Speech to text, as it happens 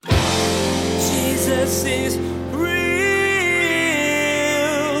Jesus is real.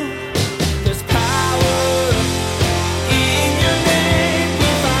 There's power in your name. We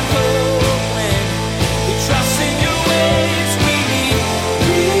find hope when we trust in your ways. We need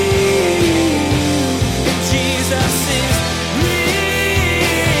real. And Jesus is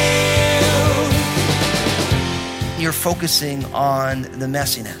real. You're focusing on the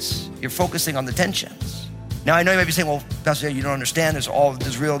messiness. You're focusing on the tensions. Now, I know you might be saying, well, Pastor, you don't understand.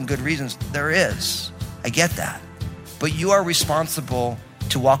 There's real and good reasons. There is. I get that. But you are responsible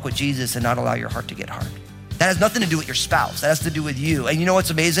to walk with Jesus and not allow your heart to get hard. That has nothing to do with your spouse. That has to do with you. And you know what's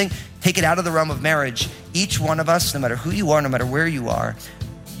amazing? Take it out of the realm of marriage. Each one of us, no matter who you are, no matter where you are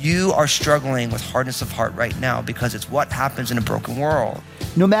struggling with hardness of heart right now because it's what happens in a broken world.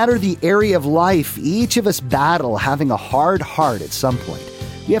 No matter the area of life, each of us battle having a hard heart at some point.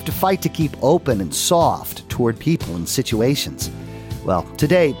 We have to fight to keep open and soft toward people and situations. Well,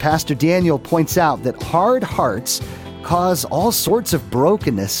 today, Pastor Daniel points out that hard hearts cause all sorts of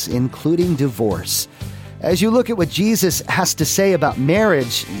brokenness, including divorce. As you look at what Jesus has to say about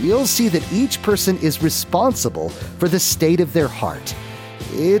marriage, you'll see that each person is responsible for the state of their heart.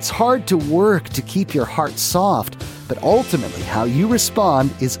 It's hard to work to keep your heart soft, but ultimately how you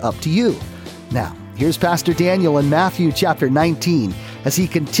respond is up to you. Now, here's Pastor Daniel in Matthew chapter 19 as he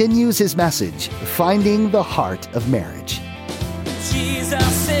continues his message, Finding the Heart of Marriage.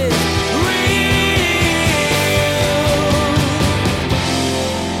 Jesus is real.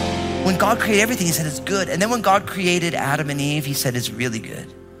 When God created everything, he said it's good. And then when God created Adam and Eve, he said it's really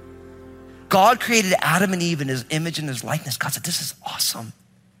good. God created Adam and Eve in his image and his likeness. God said, this is awesome.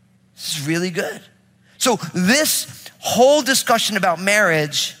 This is really good. So this whole discussion about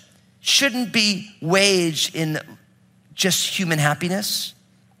marriage shouldn't be waged in just human happiness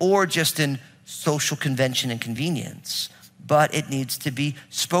or just in social convention and convenience, but it needs to be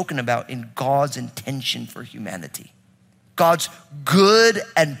spoken about in God's intention for humanity, God's good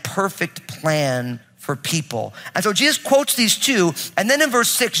and perfect plan for people. And so Jesus quotes these two, and then in verse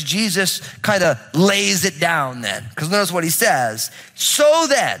 6, Jesus kind of lays it down then, because notice what he says. So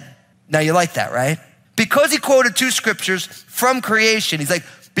then, now you like that, right? Because he quoted two scriptures from creation, he's like,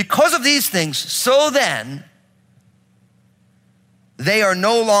 because of these things, so then, they are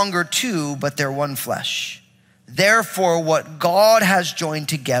no longer two, but they're one flesh. Therefore, what God has joined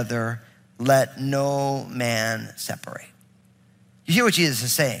together, let no man separate. You hear what Jesus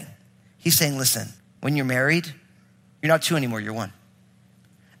is saying? He's saying, listen, when you're married, you're not two anymore, you're one.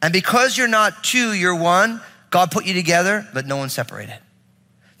 And because you're not two, you're one, God put you together, let no one separate it.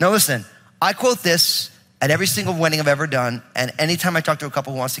 Now listen, I quote this at every single wedding I've ever done, and anytime I talk to a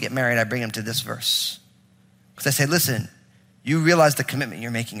couple who wants to get married, I bring them to this verse. Because I say, listen, you realize the commitment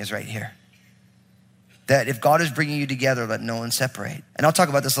you're making is right here. That if God is bringing you together, let no one separate. And I'll talk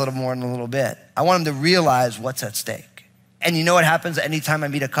about this a little more in a little bit. I want them to realize what's at stake. And you know what happens anytime I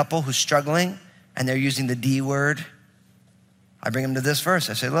meet a couple who's struggling and they're using the D word? I bring them to this verse.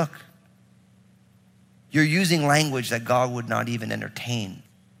 I say, look, you're using language that God would not even entertain.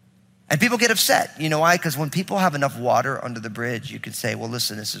 And people get upset. You know why? Because when people have enough water under the bridge, you can say, well,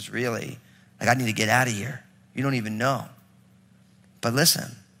 listen, this is really, like, I need to get out of here. You don't even know. But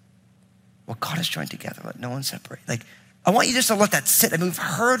listen, what God has joined together, let no one separate. Like, I want you just to let that sit. I mean, we've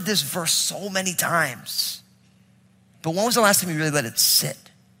heard this verse so many times. But when was the last time you really let it sit?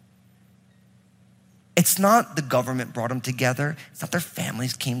 It's not the government brought them together. It's not their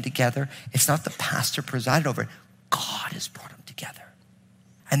families came together. It's not the pastor presided over it. God has brought them together.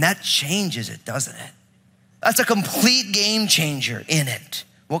 And that changes it, doesn't it? That's a complete game changer in it.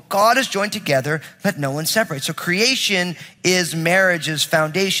 What God has joined together, let no one separate. So creation is marriage's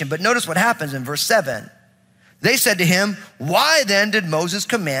foundation. But notice what happens in verse 7. They said to him, why then did Moses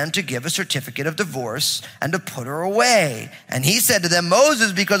command to give a certificate of divorce and to put her away? And he said to them,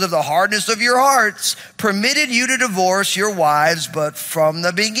 Moses, because of the hardness of your hearts, permitted you to divorce your wives, but from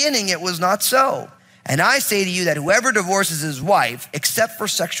the beginning it was not so. And I say to you that whoever divorces his wife, except for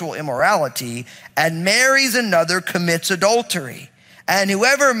sexual immorality, and marries another commits adultery. And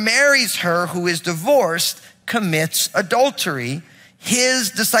whoever marries her who is divorced commits adultery.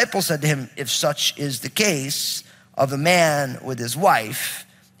 His disciples said to him, if such is the case of a man with his wife,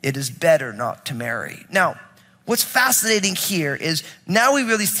 it is better not to marry. Now, what's fascinating here is now we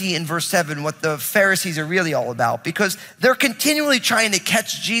really see in verse 7 what the Pharisees are really all about, because they're continually trying to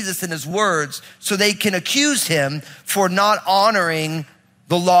catch Jesus in his words so they can accuse him for not honoring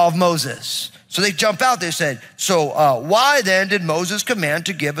the law of Moses. So they jump out, they said, so why then did Moses command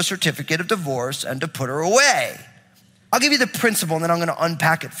to give a certificate of divorce and to put her away? I'll give you the principle and then I'm gonna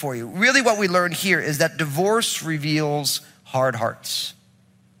unpack it for you. Really what we learn here is that divorce reveals hard hearts.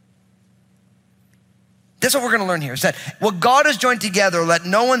 That's what we're gonna learn here, is that what God has joined together, let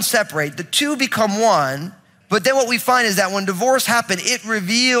no one separate. The two become one, but then what we find is that when divorce happens, it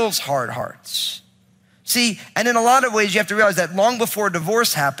reveals hard hearts. See, and in a lot of ways, you have to realize that long before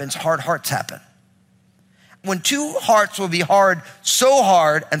divorce happens, hard hearts happen. When two hearts will be hard, so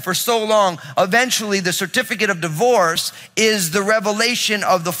hard, and for so long, eventually the certificate of divorce is the revelation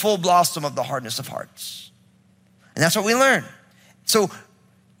of the full blossom of the hardness of hearts. And that's what we learn. So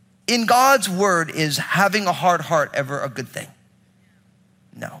in God's word, is having a hard heart ever a good thing?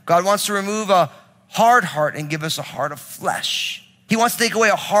 No. God wants to remove a hard heart and give us a heart of flesh. He wants to take away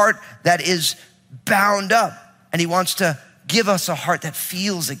a heart that is bound up, and he wants to give us a heart that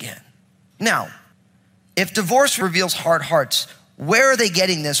feels again. Now, if divorce reveals hard hearts, where are they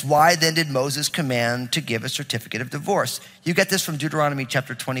getting this? Why then did Moses command to give a certificate of divorce? You get this from Deuteronomy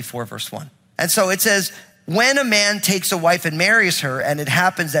chapter 24, verse 1. And so it says, when a man takes a wife and marries her, and it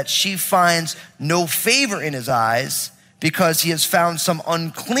happens that she finds no favor in his eyes because he has found some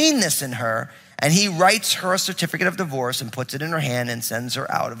uncleanness in her, and he writes her a certificate of divorce and puts it in her hand and sends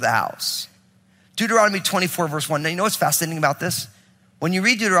her out of the house. Deuteronomy 24, verse 1. Now, you know what's fascinating about this? When you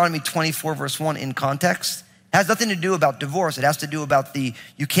read Deuteronomy 24, verse 1 in context, it has nothing to do about divorce. It has to do about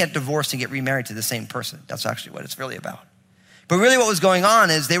you can't divorce and get remarried to the same person. That's actually what it's really about. But really what was going on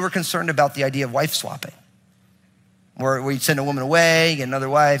is they were concerned about the idea of wife swapping, where you send a woman away, you get another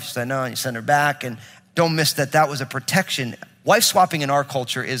wife, you say no, and you send her back. And don't miss that was a protection. Wife swapping in our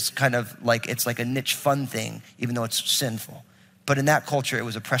culture is kind of like, it's like a niche fun thing, even though it's sinful. But in that culture, it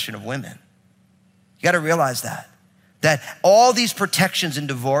was oppression of women. You gotta realize that all these protections in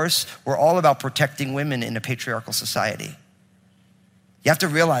divorce were all about protecting women in a patriarchal society. You have to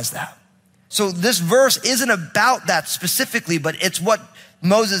realize that. So this verse isn't about that specifically, but it's what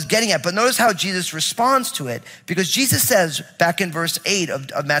Moses is getting at. But notice how Jesus responds to it, because Jesus says back in verse 8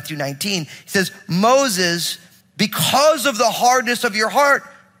 of Matthew 19, he says, Moses, because of the hardness of your heart,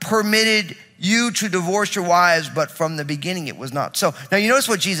 permitted you to divorce your wives, but from the beginning it was not so. Now you notice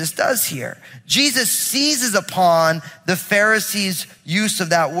what Jesus does here. Jesus seizes upon the Pharisees' use of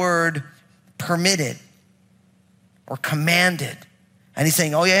that word permitted or commanded. And he's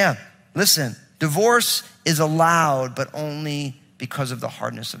saying, oh yeah, listen, divorce is allowed, but only because of the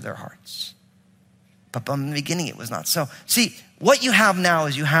hardness of their hearts. But from the beginning it was not so. See, what you have now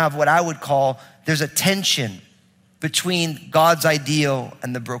is you have what I would call, there's a tension between God's ideal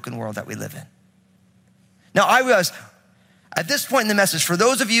and the broken world that we live in. Now, I realize at this point in the message, for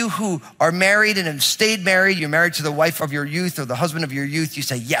those of you who are married and have stayed married, you're married to the wife of your youth or the husband of your youth, you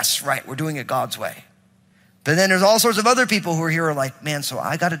say, yes, right, we're doing it God's way. But then there's all sorts of other people who are here who are like, man, so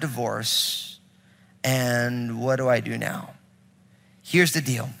I got a divorce, and what do I do now? Here's the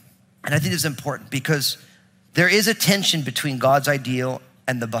deal, and I think it's important because there is a tension between God's ideal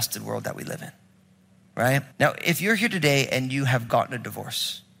and the busted world that we live in. Right? Now, if you're here today and you have gotten a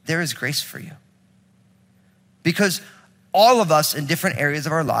divorce, there is grace for you. Because all of us in different areas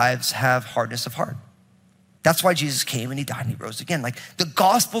of our lives have hardness of heart. That's why Jesus came and he died and he rose again. Like the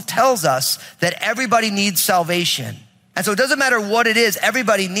gospel tells us that everybody needs salvation. And so it doesn't matter what it is,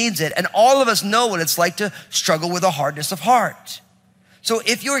 everybody needs it. And all of us know what it's like to struggle with a hardness of heart. So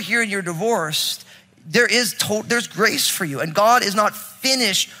if you're here and you're divorced, there's grace for you. And God is not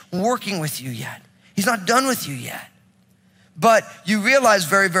finished working with you yet. He's not done with you yet. But you realize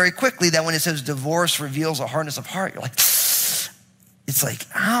very, very quickly that when it says divorce reveals a hardness of heart, you're like, it's like,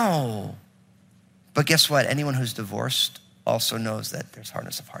 ow. But guess what? Anyone who's divorced also knows that there's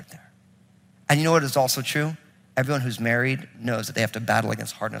hardness of heart there. And you know what is also true? Everyone who's married knows that they have to battle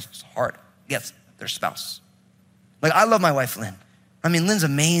against hardness of heart against their spouse. Like, I love my wife, Lynn. I mean, Lynn's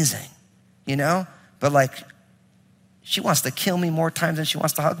amazing, you know? But like, she wants to kill me more times than she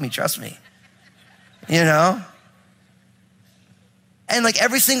wants to hug me, trust me. You know? And like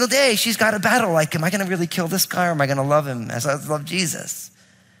every single day, she's got a battle. Like, am I gonna really kill this guy or am I gonna love him as I love Jesus?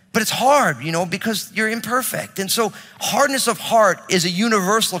 But it's hard, you know, because you're imperfect. And so hardness of heart is a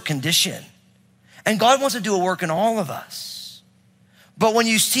universal condition. And God wants to do a work in all of us. But when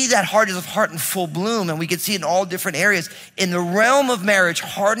you see that hardness of heart in full bloom, and we can see it in all different areas, in the realm of marriage,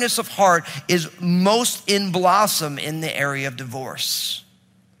 hardness of heart is most in blossom in the area of divorce.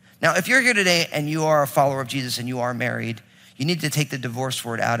 Now, if you're here today and you are a follower of Jesus and you are married, you need to take the divorce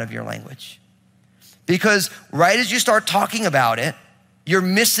word out of your language. Because right as you start talking about it, you're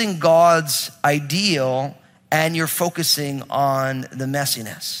missing God's ideal and you're focusing on the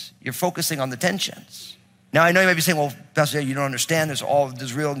messiness. You're focusing on the tensions. Now, I know you might be saying, well, Pastor, you don't understand.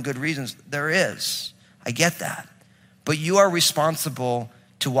 There's real and good reasons. There is. I get that. But you are responsible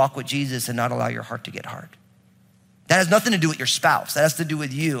to walk with Jesus and not allow your heart to get hard. That has nothing to do with your spouse. That has to do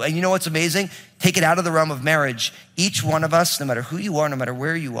with you. And you know what's amazing? Take it out of the realm of marriage. Each one of us, no matter who you are, no matter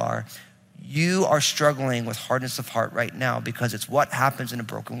where you are struggling with hardness of heart right now because it's what happens in a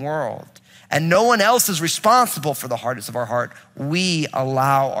broken world. And no one else is responsible for the hardness of our heart. We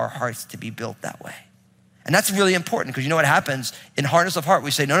allow our hearts to be built that way. And that's really important because you know what happens? In hardness of heart,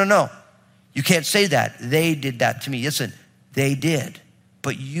 we say, no. You can't say that. They did that to me. Listen, they did.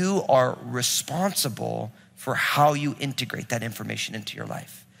 But you are responsible for how you integrate that information into your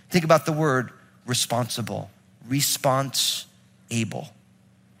life. Think about the word responsible, response-able.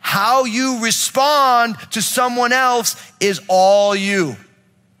 How you respond to someone else is all you.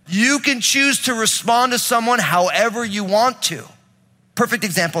 You can choose to respond to someone however you want to. Perfect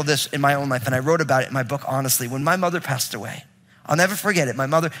example of this in my own life, and I wrote about it in my book, Honestly. When my mother passed away, I'll never forget it. My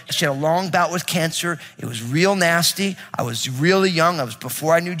mother, she had a long bout with cancer. It was real nasty. I was really young. I was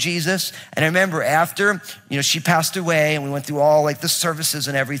before I knew Jesus. And I remember after, she passed away and we went through all like the services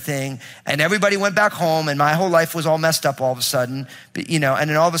and everything. And everybody went back home and my whole life was all messed up all of a sudden. But, and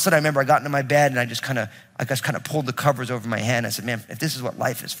then all of a sudden I remember I got into my bed and I just kind of pulled the covers over my head. And I said, man, if this is what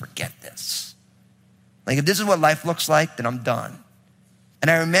life is, forget this. Like if this is what life looks like, then I'm done.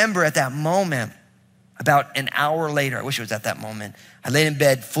 And I remember at that moment, about an hour later, I wish it was at that moment, I laid in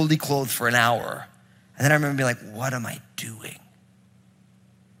bed fully clothed for an hour. And then I remember being like, what am I doing?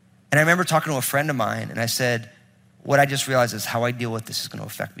 And I remember talking to a friend of mine and I said, what I just realized is how I deal with this is going to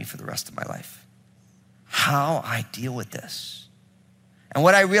affect me for the rest of my life. How I deal with this. And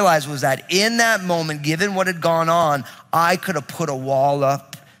what I realized was that in that moment, given what had gone on, I could have put a wall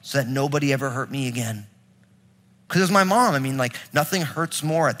up so that nobody ever hurt me again. Because it was my mom. I mean, like nothing hurts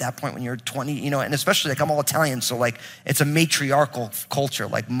more at that point when you're 20, and especially like I'm all Italian. So like it's a matriarchal culture.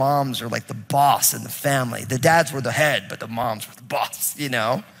 Like moms are like the boss in the family. The dads were the head, but the moms were the boss,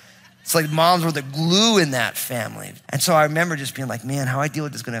 It's like moms were the glue in that family. And so I remember just being like, man, how I deal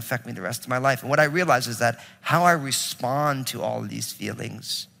with this is going to affect me the rest of my life. And what I realized is that how I respond to all of these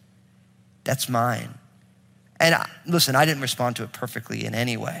feelings, that's mine. And listen, I didn't respond to it perfectly in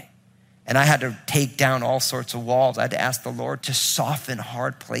any way. And I had to take down all sorts of walls. I had to ask the Lord to soften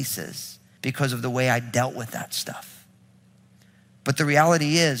hard places because of the way I dealt with that stuff. But the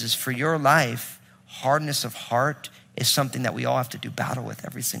reality is for your life, hardness of heart is something that we all have to do battle with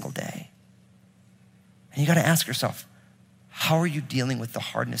every single day. And you got to ask yourself, how are you dealing with the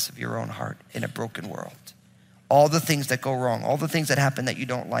hardness of your own heart in a broken world? All the things that go wrong, all the things that happen that you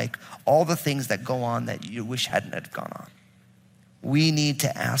don't like, all the things that go on that you wish hadn't have gone on. We need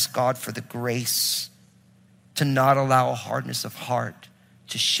to ask God for the grace to not allow a hardness of heart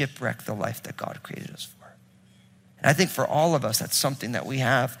to shipwreck the life that God created us for. And I think for all of us, that's something that we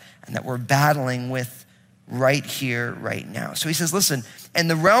have and that we're battling with right here, right now. So he says, listen, in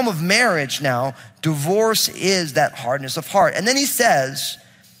the realm of marriage now, divorce is that hardness of heart. And then he says,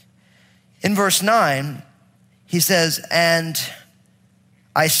 in verse 9, he says, and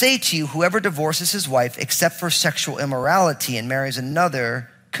I say to you, whoever divorces his wife except for sexual immorality and marries another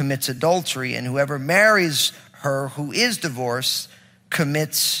commits adultery, and whoever marries her who is divorced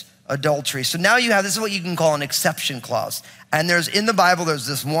commits adultery. So now you have, this is what you can call an exception clause. And in the Bible, there's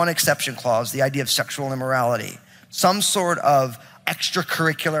this one exception clause, the idea of sexual immorality, some sort of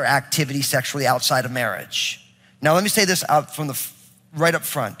extracurricular activity sexually outside of marriage. Now let me say this out from right up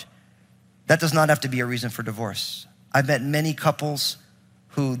front. That does not have to be a reason for divorce. I've met many couples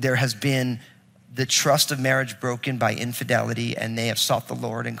who there has been the trust of marriage broken by infidelity and they have sought the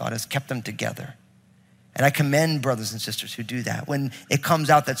Lord and God has kept them together. And I commend brothers and sisters who do that. When it comes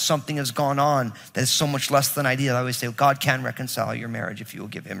out that something has gone on that is so much less than ideal, I always say, God can reconcile your marriage if you will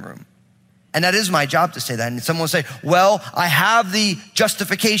give him room. And that is my job to say that. And someone will say, well, I have the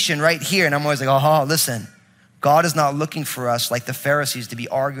justification right here. And I'm always like, listen, God is not looking for us like the Pharisees to be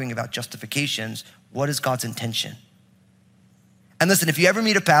arguing about justifications. What is God's intention? And listen, if you ever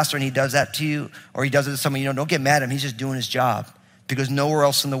meet a pastor and he does that to you, or he does it to someone, don't get mad at him. He's just doing his job. Because nowhere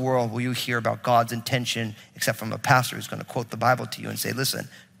else in the world will you hear about God's intention except from a pastor who's going to quote the Bible to you and say, listen,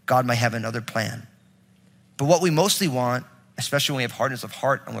 God might have another plan. But what we mostly want, especially when we have hardness of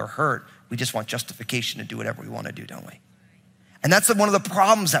heart and we're hurt, we just want justification to do whatever we want to do, don't we? And that's one of the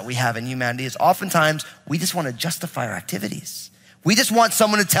problems that we have in humanity is oftentimes we just want to justify our activities. We just want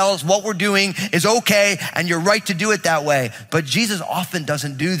someone to tell us what we're doing is okay and you're right to do it that way. But Jesus often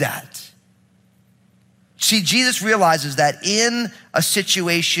doesn't do that. See, Jesus realizes that in a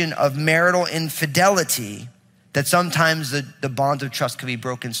situation of marital infidelity, that sometimes the bonds of trust can be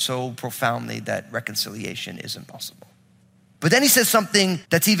broken so profoundly that reconciliation is impossible. But then he says something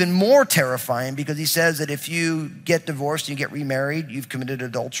that's even more terrifying, because he says that if you get divorced and you get remarried, you've committed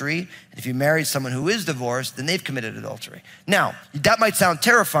adultery. And if you marry someone who is divorced, then they've committed adultery. Now, that might sound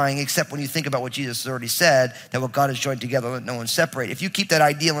terrifying, except when you think about what Jesus has already said, that what God has joined together, let no one separate. If you keep that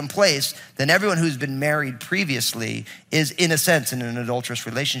ideal in place, then everyone who's been married previously is, in a sense, in an adulterous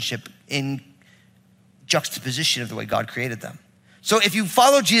relationship in juxtaposition of the way God created them. So if you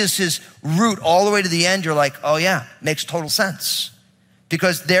follow Jesus' route all the way to the end, you're like, oh yeah, makes total sense.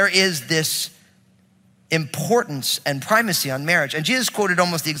 Because there is this importance and primacy on marriage. And Jesus quoted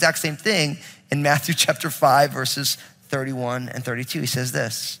almost the exact same thing in Matthew chapter 5, verses 31 and 32. He says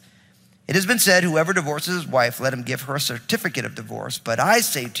this: "It has been said, whoever divorces his wife, let him give her a certificate of divorce. But I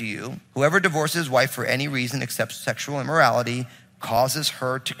say to you, whoever divorces his wife for any reason except sexual immorality causes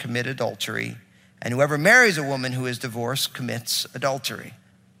her to commit adultery. And whoever marries a woman who is divorced commits adultery."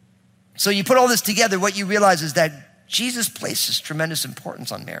 So you put all this together, what you realize is that Jesus places tremendous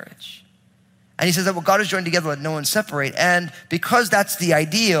importance on marriage. And he says that what God has joined together, let no one separate. And because that's the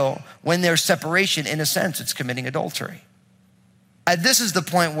ideal, when there's separation, in a sense, it's committing adultery. And this is the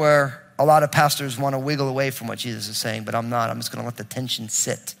point where a lot of pastors want to wiggle away from what Jesus is saying, but I'm not. I'm just going to let the tension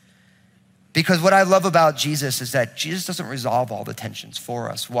sit. Because what I love about Jesus is that Jesus doesn't resolve all the tensions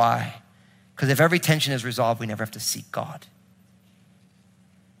for us. Why? Because if every tension is resolved, we never have to seek God.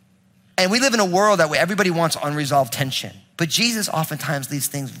 And we live in a world that everybody wants unresolved tension. But Jesus oftentimes leaves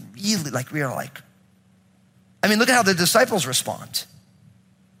things really I mean, look at how the disciples respond.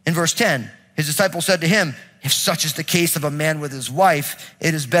 In verse 10, his disciples said to him, "If such is the case of a man with his wife,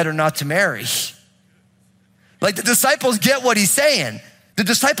 it is better not to marry." Like, the disciples get what he's saying. The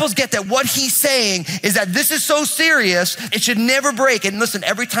disciples get that what he's saying is that this is so serious, it should never break. And listen,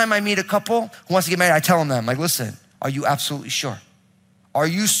 every time I meet a couple who wants to get married, I tell them, I'm like, listen, are you absolutely sure? Are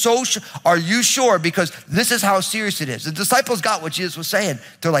you so sure? Are you sure? Because this is how serious it is. The disciples got what Jesus was saying.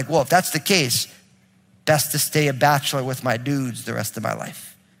 They're like, well, if that's the case, best to stay a bachelor with my dudes the rest of my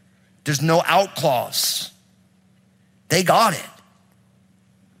life. There's no out clause. They got it.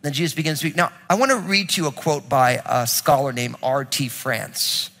 Then Jesus begins to speak. Now, I want to read to you a quote by a scholar named R.T.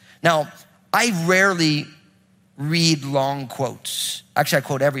 France. Now, I rarely read long quotes. Actually, I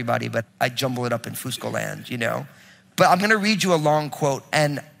quote everybody, but I jumble it up in Fusco land, But I'm going to read you a long quote,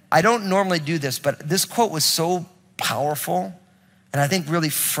 and I don't normally do this, but this quote was so powerful, and I think really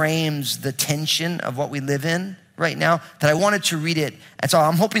frames the tension of what we live in right now, that I wanted to read it. And so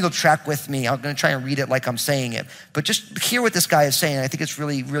I'm hoping you'll track with me. I'm going to try and read it like I'm saying it. But just hear what this guy is saying. I think it's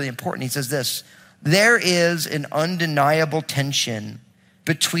really, really important. He says this: "There is an undeniable tension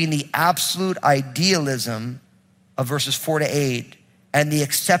between the absolute idealism of verses 4 to 8 and the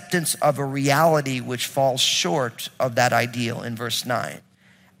acceptance of a reality which falls short of that ideal in verse 9.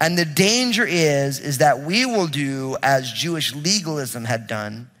 And the danger is that we will do as Jewish legalism had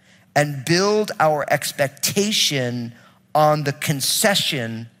done and build our expectation on the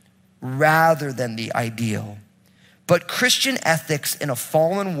concession rather than the ideal. But Christian ethics in a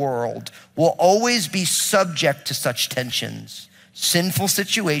fallen world will always be subject to such tensions. Sinful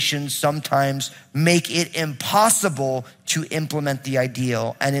situations sometimes make it impossible to implement the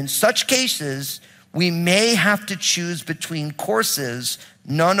ideal. And in such cases, we may have to choose between courses,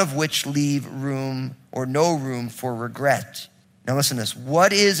 none of which leave room or no room for regret." Now listen to this.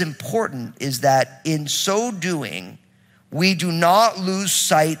 What is important is that in so doing, we do not lose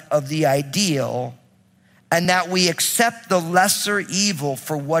sight of the ideal, and that we accept the lesser evil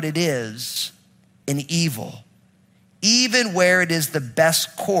for what it is, an evil, even where it is the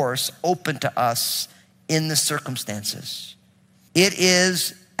best course open to us in the circumstances. It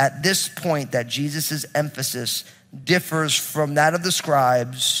is at this point that Jesus' emphasis differs from that of the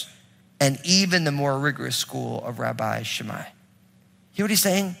scribes and even the more rigorous school of Rabbi Shammai. Hear what he's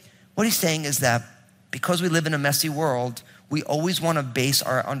saying? What he's saying is that because we live in a messy world, we always want to base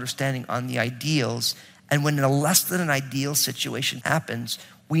our understanding on the ideals. And when a less than an ideal situation happens,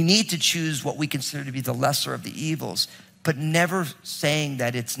 we need to choose what we consider to be the lesser of the evils, but never saying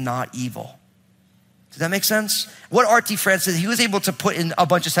that it's not evil. Does that make sense? What R.T. France said, he was able to put in a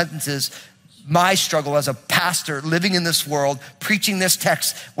bunch of sentences my struggle as a pastor living in this world, preaching this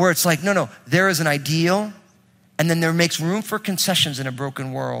text, where it's like, no, there is an ideal, and then there makes room for concessions in a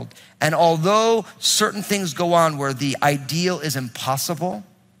broken world. And although certain things go on where the ideal is impossible,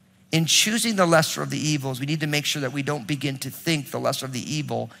 in choosing the lesser of the evils, we need to make sure that we don't begin to think the lesser of the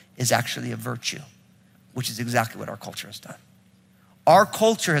evil is actually a virtue, which is exactly what our culture has done. Our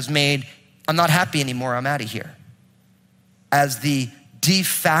culture has made, I'm not happy anymore, I'm out of here, as the de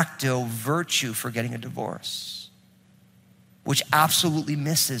facto virtue for getting a divorce, which absolutely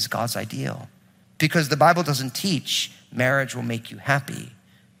misses God's ideal. Because the Bible doesn't teach marriage will make you happy.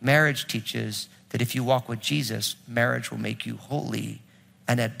 Marriage teaches that if you walk with Jesus, marriage will make you holy.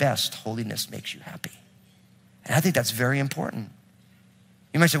 And at best, holiness makes you happy. And I think that's very important.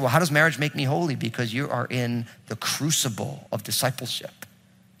 You might say, well, how does marriage make me holy? Because you are in the crucible of discipleship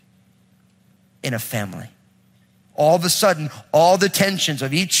in a family. All of a sudden, all the tensions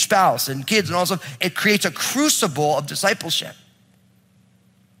of each spouse and kids and all stuff, it creates a crucible of discipleship.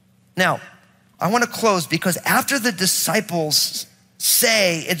 Now, I want to close because after the disciples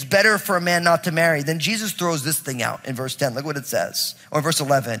say it's better for a man not to marry, then Jesus throws this thing out in verse 10. Look what it says, or verse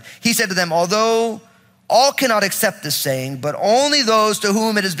 11. He said to them, although all cannot accept this saying, but only those to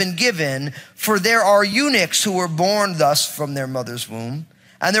whom it has been given, for there are eunuchs who were born thus from their mother's womb,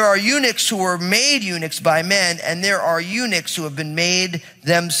 and there are eunuchs who were made eunuchs by men, and there are eunuchs who have been made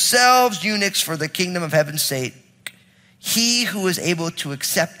themselves eunuchs for the kingdom of heaven's sake. He who is able to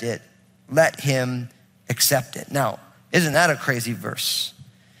accept it, let him accept it. Now, isn't that a crazy verse?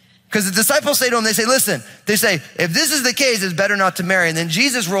 Because the disciples say to him, they say, if this is the case, it's better not to marry. And then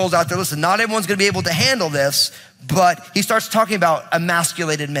Jesus rolls out there, listen, not everyone's gonna be able to handle this, but he starts talking about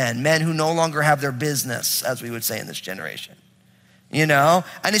emasculated men who no longer have their business, as we would say in this generation. And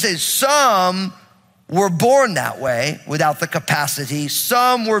he says, some were born that way without the capacity.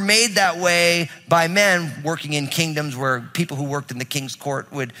 Some were made that way by men working in kingdoms where people who worked in the king's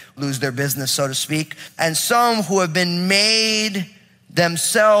court would lose their business, so to speak. And some who have been made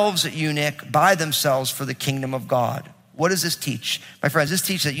themselves eunuch by themselves for the kingdom of God. What does this teach? My friends, this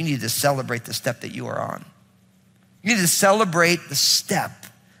teaches that you need to celebrate the step that you are on. You need to celebrate the step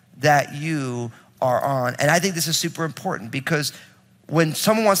that you are on. And I think this is super important because when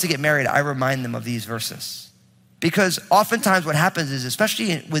someone wants to get married, I remind them of these verses. Because oftentimes what happens is,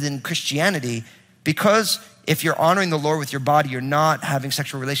 especially within Christianity, because if you're honoring the Lord with your body, you're not having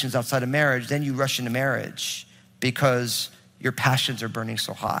sexual relations outside of marriage, then you rush into marriage because your passions are burning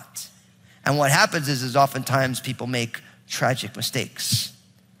so hot. And what happens is oftentimes people make tragic mistakes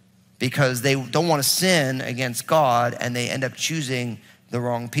because they don't want to sin against God and they end up choosing the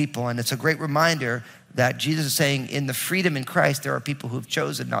wrong people. And it's a great reminder that Jesus is saying in the freedom in Christ, there are people who've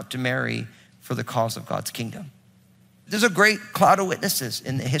chosen not to marry for the cause of God's kingdom. There's a great cloud of witnesses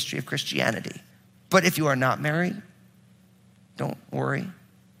in the history of Christianity. But if you are not married, don't worry.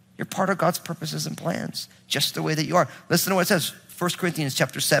 You're part of God's purposes and plans, just the way that you are. Listen to what it says, 1 Corinthians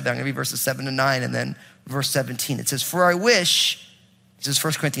chapter 7. I'm gonna read verses 7 to 9 and then verse 17. It says, for I wish, this is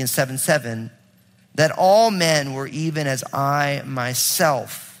 1 Corinthians 7:7, that all men were even as I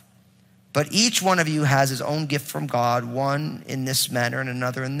myself. But each one of you has his own gift from God, one in this manner and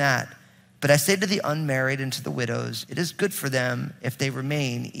another in that. But I say to the unmarried and to the widows, it is good for them if they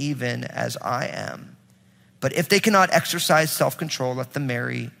remain even as I am. But if they cannot exercise self-control, let them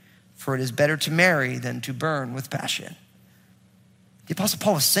marry, for it is better to marry than to burn with passion. The Apostle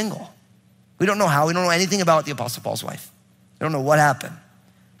Paul was single. We don't know how, we don't know anything about the Apostle Paul's wife. We don't know what happened.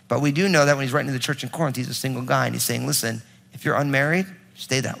 But we do know that when he's writing to the church in Corinth, he's a single guy and he's saying, listen, if you're unmarried,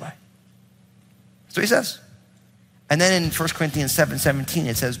 stay that way. That's what he says. And then in 1 Corinthians 7:17,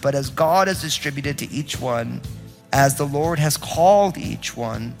 it says, but as God has distributed to each one, as the Lord has called each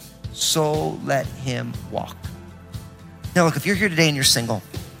one, so let him walk. Now look, if you're here today and you're single,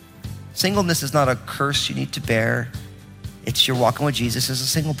 singleness is not a curse you need to bear. It's you're walking with Jesus as a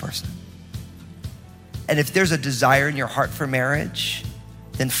single person. And if there's a desire in your heart for marriage,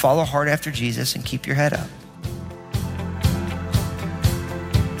 then follow hard after Jesus and keep your head up.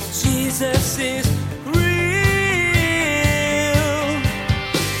 Jesus is real.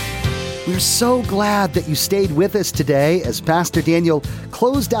 We're so glad that you stayed with us today as Pastor Daniel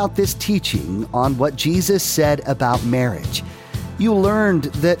closed out this teaching on what Jesus said about marriage. You learned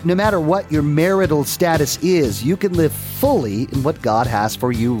that no matter what your marital status is, you can live fully in what God has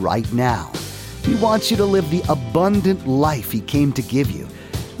for you right now. He wants you to live the abundant life He came to give you,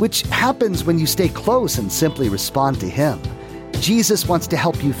 which happens when you stay close and simply respond to Him. Jesus wants to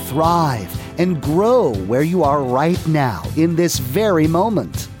help you thrive and grow where you are right now in this very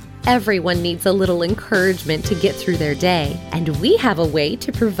moment. Everyone needs a little encouragement to get through their day, and we have a way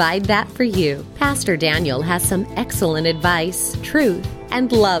to provide that for you. Pastor Daniel has some excellent advice, truth,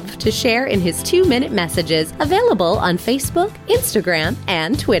 and love to share in his 2-minute messages available on Facebook, Instagram,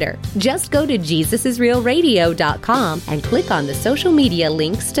 and Twitter. Just go to JesusIsRealRadio.com and click on the social media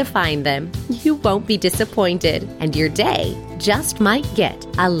links to find them. You won't be disappointed, and your day just might get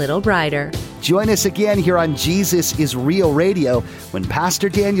a little brighter. Join us again here on Jesus is Real Radio when Pastor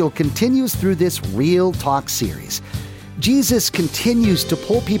Daniel continues through this Real Talk series. Jesus continues to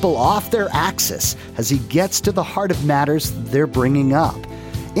pull people off their axis as he gets to the heart of matters they're bringing up.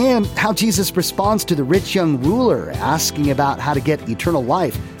 and how Jesus responds to the rich young ruler asking about how to get eternal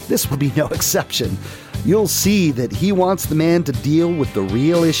life, this will be no exception. You'll see that he wants the man to deal with the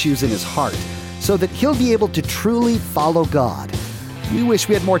real issues in his heart so that he'll be able to truly follow God. We wish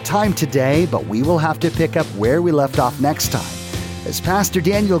we had more time today, but we will have to pick up where we left off next time, as Pastor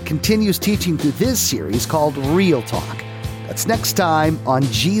Daniel continues teaching through this series called Real Talk. That's next time on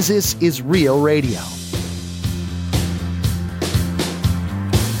Jesus is Real Radio.